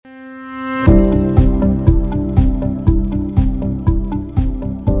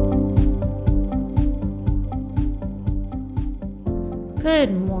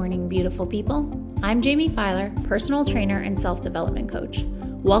Good morning, beautiful people. I'm Jamie Filer, personal trainer and self-development coach.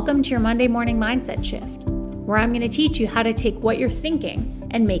 Welcome to your Monday morning mindset shift, where I'm going to teach you how to take what you're thinking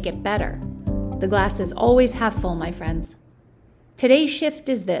and make it better. The glass is always half full, my friends. Today's shift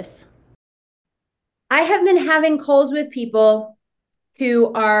is this. I have been having calls with people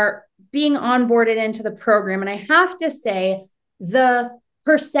who are being onboarded into the program, and I have to say, the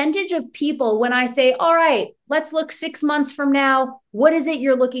percentage of people when I say, all right, let's look 6 months from now, what is it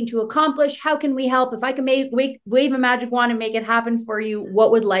you're looking to accomplish? How can we help? If I can wave a magic wand and make it happen for you, what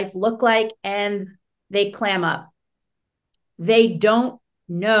would life look like? And they clam up. They don't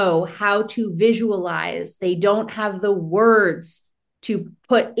know how to visualize. They don't have the words to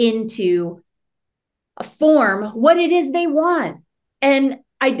put into a form what it is they want. And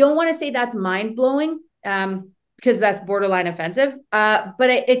I don't want to say that's mind-blowing, because that's borderline offensive. But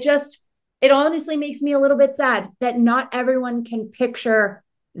it honestly makes me a little bit sad that not everyone can picture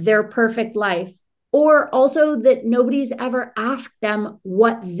their perfect life, or also that nobody's ever asked them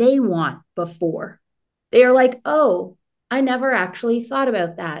what they want before. They are like, oh, I never actually thought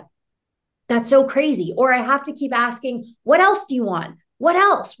about that. That's so crazy. Or I have to keep asking, what else do you want? What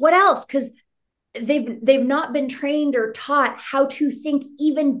else? What else? Because they've not been trained or taught how to think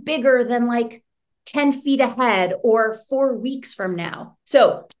even bigger than like 10 feet ahead or 4 weeks from now.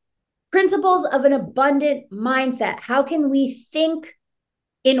 So, principles of an abundant mindset. How can we think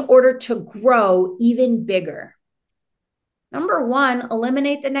in order to grow even bigger? Number one,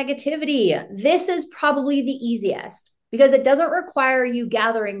 eliminate the negativity. This is probably the easiest because it doesn't require you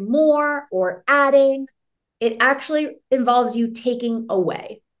gathering more or adding. It actually involves you taking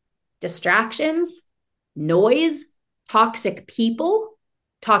away distractions, noise, toxic people,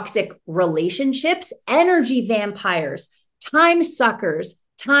 toxic relationships, energy vampires, time suckers,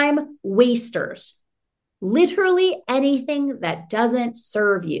 time wasters, literally anything that doesn't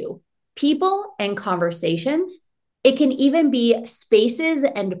serve you. People and conversations. It can even be spaces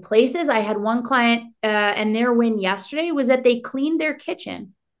and places. I had one client and their win yesterday was that they cleaned their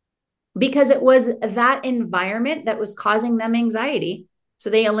kitchen because it was that environment that was causing them anxiety. So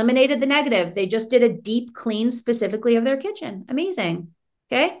they eliminated the negative. They just did a deep clean specifically of their kitchen. Amazing.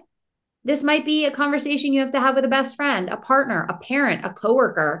 Okay. This might be a conversation you have to have with a best friend, a partner, a parent, a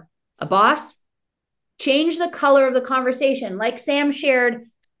coworker, a boss. Change the color of the conversation. Like Sam shared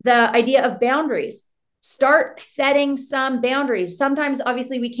the idea of boundaries. Start setting some boundaries. Sometimes,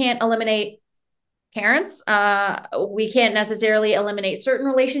 obviously, we can't eliminate parents. We can't necessarily eliminate certain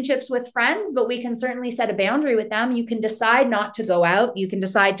relationships with friends, but we can certainly set a boundary with them. You can decide not to go out. You can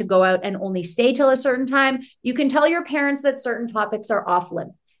decide to go out and only stay till a certain time. You can tell your parents that certain topics are off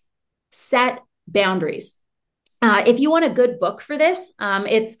limits. Set boundaries. If you want a good book for this,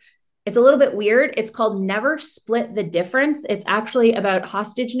 it's a little bit weird. It's called Never Split the Difference. It's actually about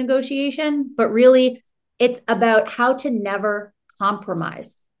hostage negotiation, but really it's about how to never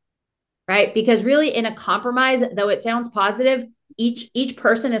compromise. Right? Because really in a compromise, though it sounds positive, each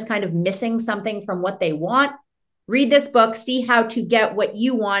person is kind of missing something from what they want. Read this book, see how to get what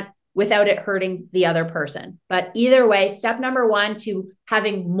you want without it hurting the other person. But either way, step number one to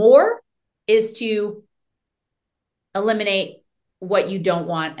having more is to eliminate what you don't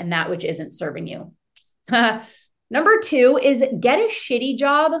want and that which isn't serving you. Number two is get a shitty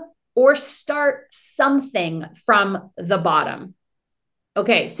job or start something from the bottom.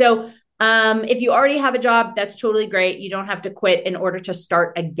 Okay, so if you already have a job, that's totally great. You don't have to quit in order to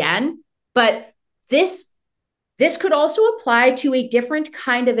start again. But this could also apply to a different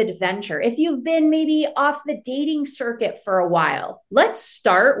kind of adventure. If you've been maybe off the dating circuit for a while, let's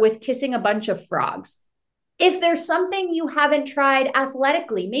start with kissing a bunch of frogs. If there's something you haven't tried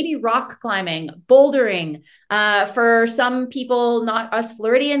athletically, maybe rock climbing, bouldering, for some people, not us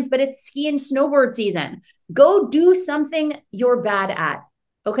Floridians, but it's ski and snowboard season. Go do something you're bad at.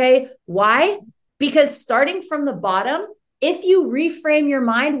 Okay. Why? Because starting from the bottom, if you reframe your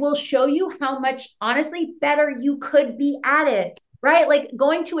mind, will show you how much honestly better you could be at it, right? Like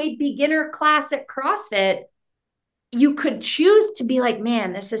going to a beginner class at CrossFit, you could choose to be like,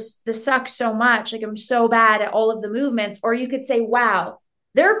 man, this sucks so much. Like I'm so bad at all of the movements. Or you could say, wow,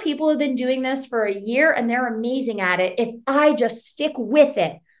 there are people who've been doing this for a year and they're amazing at it. If I just stick with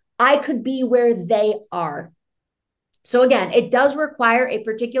it, I could be where they are. So again, it does require a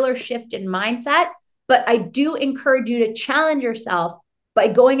particular shift in mindset, but I do encourage you to challenge yourself by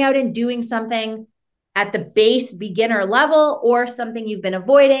going out and doing something at the base beginner level or something you've been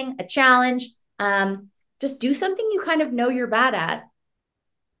avoiding, a challenge. Just do something you kind of know you're bad at.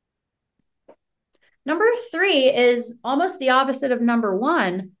 Number three is almost the opposite of number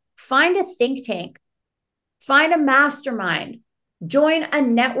one. Find a think tank. Find a mastermind. Join a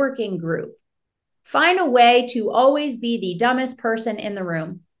networking group. Find a way to always be the dumbest person in the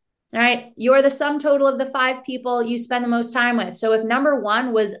room. All right. You're the sum total of the 5 people you spend the most time with. So if number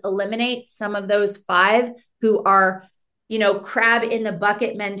 1 was eliminate some of those 5 who are, crab in the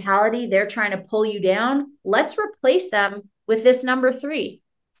bucket mentality, they're trying to pull you down. Let's replace them with this number 3.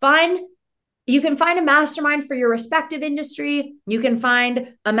 You can find a mastermind for your respective industry. You can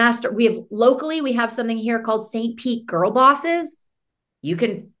find we have something here called St. Pete Girl Bosses. You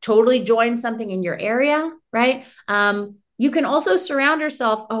can totally join something in your area, right? You can also surround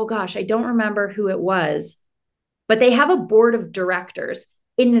yourself. Oh gosh, I don't remember who it was, but they have a board of directors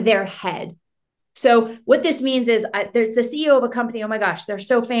in their head. So what this means is there's the CEO of a company. Oh my gosh, they're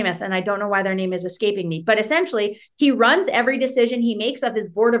so famous. And I don't know why their name is escaping me, but essentially he runs every decision he makes of his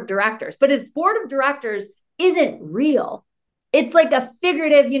board of directors, but his board of directors isn't real. It's like a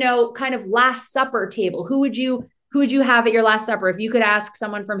figurative, kind of Last Supper table. Who would you have at your Last Supper? If you could ask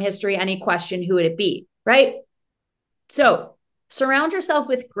someone from history any question, who would it be? Right? So surround yourself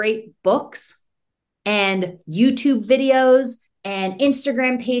with great books and YouTube videos and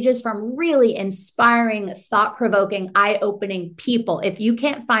Instagram pages from really inspiring, thought-provoking, eye-opening people. If you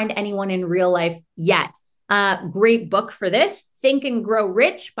can't find anyone in real life yet, great book for this, Think and Grow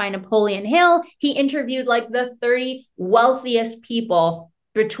Rich by Napoleon Hill. He interviewed like the 30 wealthiest people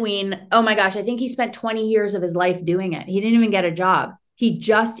between, oh my gosh, I think he spent 20 years of his life doing it. He didn't even get a job. He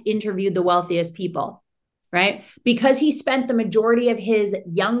just interviewed the wealthiest people, right? Because he spent the majority of his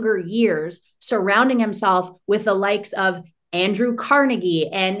younger years surrounding himself with the likes of Andrew Carnegie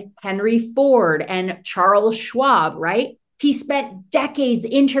and Henry Ford and Charles Schwab, right? He spent decades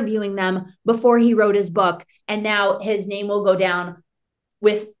interviewing them before he wrote his book. And now his name will go down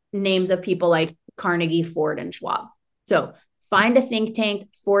with names of people like Carnegie, Ford, and Schwab. So find a think tank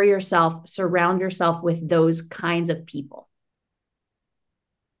for yourself. Surround yourself with those kinds of people.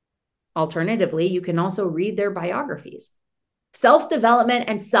 Alternatively, you can also read their biographies. Self-development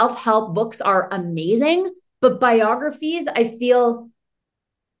and self-help books are amazing, but biographies, I feel,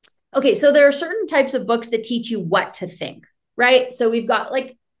 okay, so there are certain types of books that teach you what to think, right? So we've got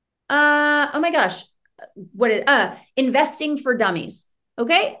like, oh my gosh, Investing for Dummies,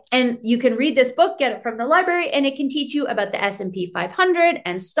 okay? And you can read this book, get it from the library, and it can teach you about the S&P 500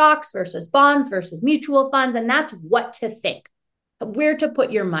 and stocks versus bonds versus mutual funds, and that's what to think, where to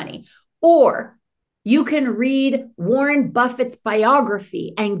put your money. Or you can read Warren Buffett's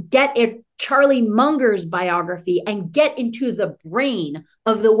biography and get it, Charlie Munger's biography, and get into the brain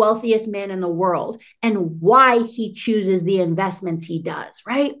of the wealthiest man in the world and why he chooses the investments he does,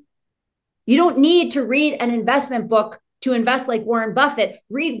 right? You don't need to read an investment book to invest like Warren Buffett.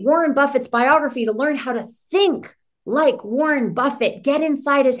 Read Warren Buffett's biography to learn how to think like Warren Buffett. Get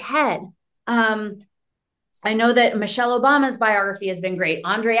inside his head. I know that Michelle Obama's biography has been great.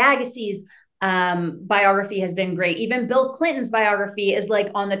 Andre Agassi's biography has been great. Even Bill Clinton's biography is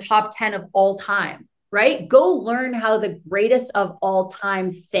like on the top 10 of all time, right? Go learn how the greatest of all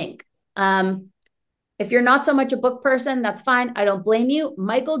time think. If you're not so much a book person, that's fine. I don't blame you.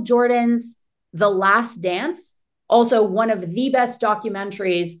 Michael Jordan's The Last Dance, also one of the best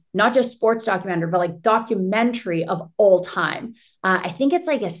documentaries, not just sports documentary, but like documentary of all time. I think it's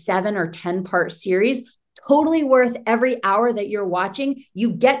like a 7 or 10 part series. Totally worth every hour that you're watching.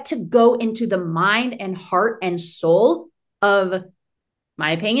 You get to go into the mind and heart and soul of,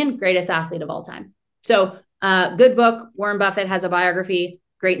 my opinion, greatest athlete of all time. So good book. Warren Buffett has a biography.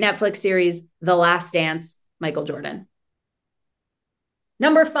 Great Netflix series, The Last Dance, Michael Jordan.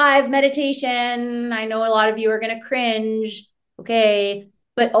 Number 5, meditation. I know a lot of you are going to cringe. Okay.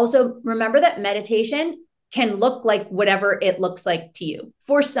 But also remember that meditation can look like whatever it looks like to you.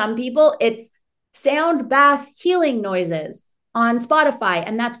 For some people, it's sound bath healing noises on Spotify,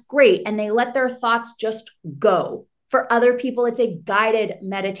 and that's great. And they let their thoughts just go. For other people, it's a guided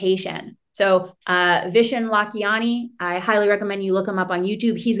meditation. So Vishen Lakhiani, I highly recommend you look him up on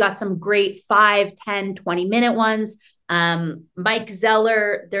YouTube. He's got some great 5, 10, 20-minute ones. Mike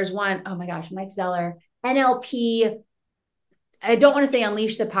Zeller, there's one, oh my gosh, Mike Zeller, NLP. I don't want to say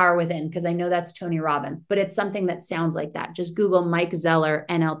Unleash the Power Within because I know that's Tony Robbins, but it's something that sounds like that. Just Google Mike Zeller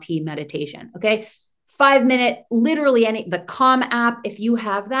NLP meditation. Okay. 5-minute, literally the Calm app, if you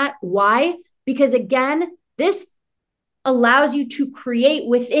have that. Why? Because again, this allows you to create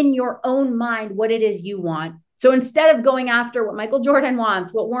within your own mind what it is you want. So instead of going after what Michael Jordan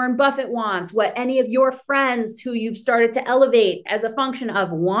wants, what Warren Buffett wants, what any of your friends who you've started to elevate as a function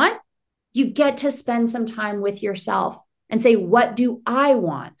of want, you get to spend some time with yourself and say, what do I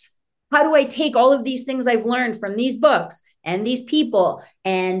want? How do I take all of these things I've learned from these books and these people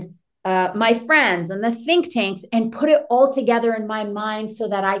and my friends and the think tanks and put it all together in my mind so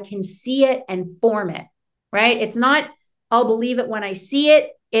that I can see it and form it, right? It's not, I'll believe it when I see it.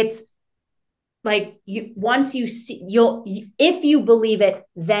 It's like once you see, if you believe it,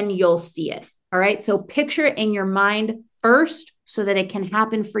 then you'll see it. All right. So picture it in your mind first so that it can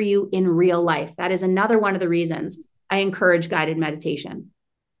happen for you in real life. That is another one of the reasons I encourage guided meditation.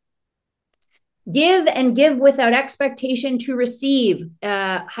 Give and give without expectation to receive.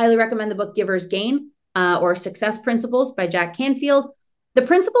 Highly recommend the book Giver's Gain or Success Principles by Jack Canfield. The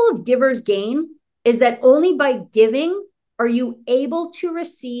principle of Giver's Gain is that only by giving are you able to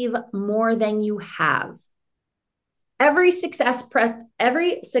receive more than you have. Every success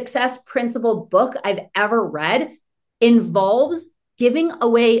principle book I've ever read involves giving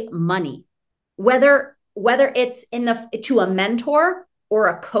away money, whether it's to a mentor or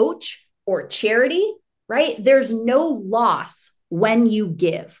a coach or charity, right? There's no loss when you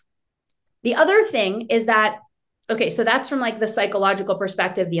give. The other thing is that, okay, so that's from like the psychological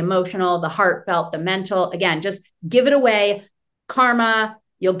perspective, the emotional, the heartfelt, the mental. Again, just give it away. Karma,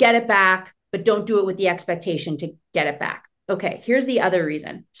 you'll get it back, but don't do it with the expectation to get it back. Okay, here's the other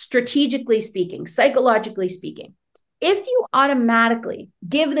reason. Strategically speaking, psychologically speaking, if you automatically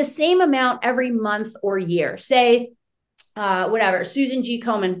give the same amount every month or year, say, whatever, Susan G.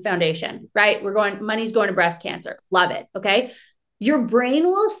 Komen Foundation, right? Money's going to breast cancer. Love it. Okay. Your brain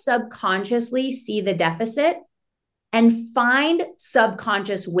will subconsciously see the deficit and find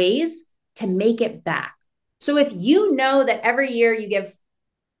subconscious ways to make it back. So if you know that every year you give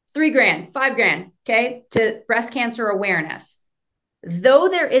 $3,000, $5,000, okay, to breast cancer awareness, though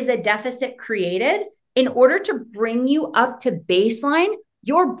there is a deficit created, in order to bring you up to baseline,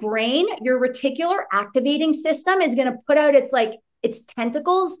 your brain, your reticular activating system is going to put out its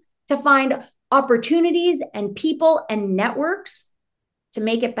tentacles to find opportunities and people and networks to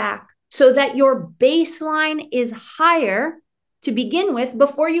make it back so that your baseline is higher to begin with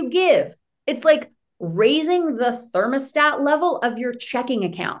before you give. It's like raising the thermostat level of your checking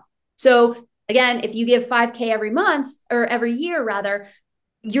account. So again, if you give 5K every month or every year rather,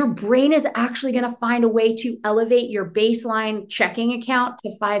 your brain is actually going to find a way to elevate your baseline checking account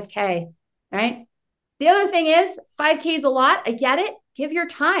to 5K, right? The other thing is 5K is a lot. I get it. Give your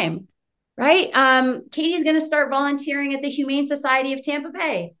time, right? Katie's going to start volunteering at the Humane Society of Tampa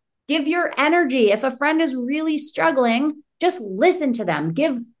Bay. Give your energy. If a friend is really struggling, just listen to them.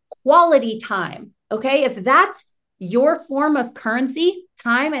 Give quality time, okay? If that's your form of currency,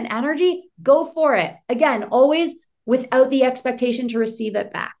 time and energy, go for it. Again, always without the expectation to receive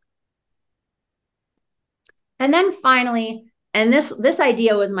it back. And then finally, and this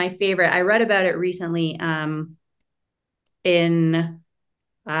idea was my favorite. I read about it recently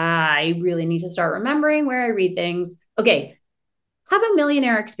I really need to start remembering where I read things. Okay, have a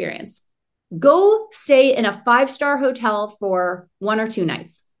millionaire experience. Go stay in a 5-star hotel for 1 or 2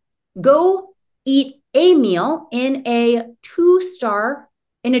 nights. Go eat a meal in a 2-star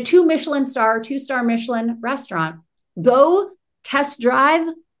Michelin restaurant. Go test drive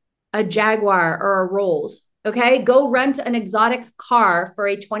a Jaguar or a Rolls, okay? Go rent an exotic car for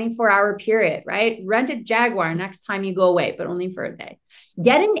a 24-hour period, right? Rent a Jaguar next time you go away, but only for a day.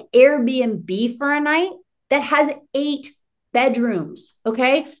 Get an Airbnb for a night that has 8 bedrooms,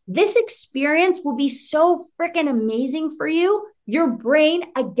 okay? This experience will be so freaking amazing for you. Your brain,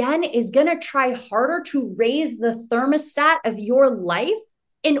 again, is going to try harder to raise the thermostat of your life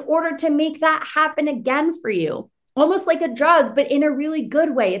in order to make that happen again for you. Almost like a drug, but in a really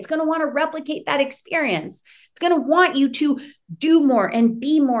good way. It's going to want to replicate that experience. It's going to want you to do more and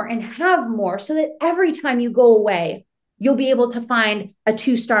be more and have more so that every time you go away, you'll be able to find a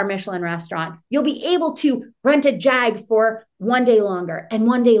 2-star Michelin restaurant. You'll be able to rent a Jag for 1 day longer and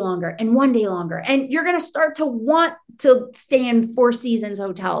 1 day longer and 1 day longer. And you're going to start to want to stay in 4 Seasons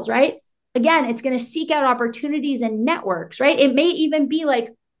hotels, right? Again, it's going to seek out opportunities and networks, right? It may even be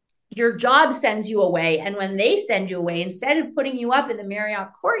like, your job sends you away. And when they send you away, instead of putting you up in the Marriott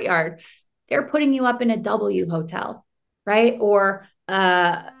Courtyard, they're putting you up in a W hotel, right? Or,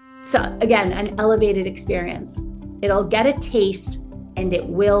 so again, an elevated experience. It'll get a taste and it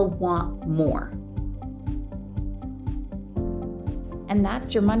will want more. And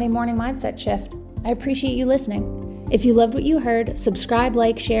that's your Monday morning mindset shift. I appreciate you listening. If you loved what you heard, subscribe,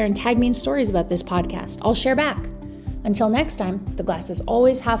 like, share, and tag me in stories about this podcast. I'll share back. Until next time, the glass is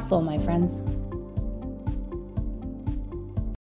always half full, my friends.